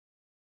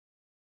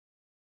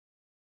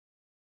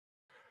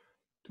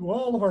To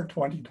all of our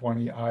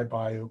 2020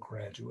 IBIO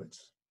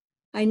graduates,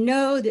 I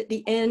know that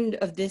the end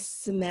of this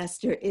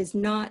semester is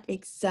not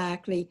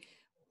exactly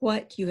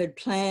what you had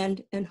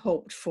planned and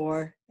hoped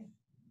for.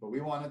 But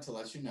we wanted to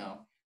let you know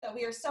that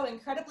we are so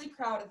incredibly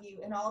proud of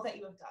you and all that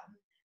you have done.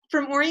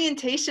 From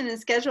orientation and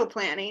schedule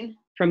planning.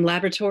 From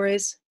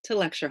laboratories to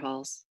lecture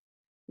halls.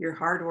 Your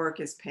hard work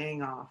is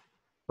paying off.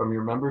 From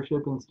your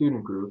membership in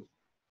student groups.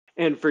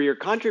 And for your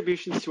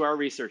contributions to our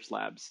research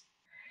labs.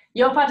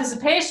 Your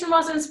participation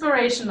was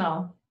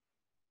inspirational.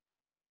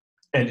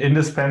 And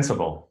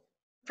indispensable.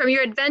 From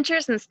your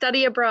adventures and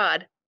study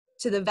abroad.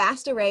 To the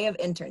vast array of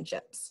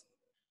internships.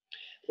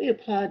 We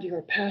applaud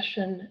your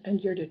passion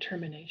and your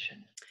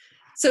determination.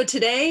 So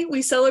today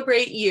we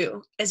celebrate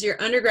you as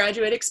your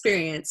undergraduate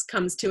experience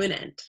comes to an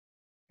end.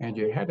 And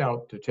you head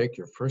out to take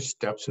your first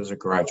steps as a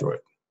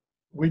graduate.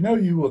 We know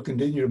you will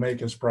continue to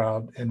make us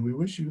proud, and we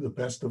wish you the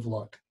best of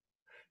luck.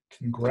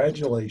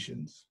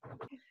 Congratulations.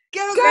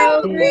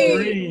 Go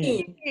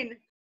Green!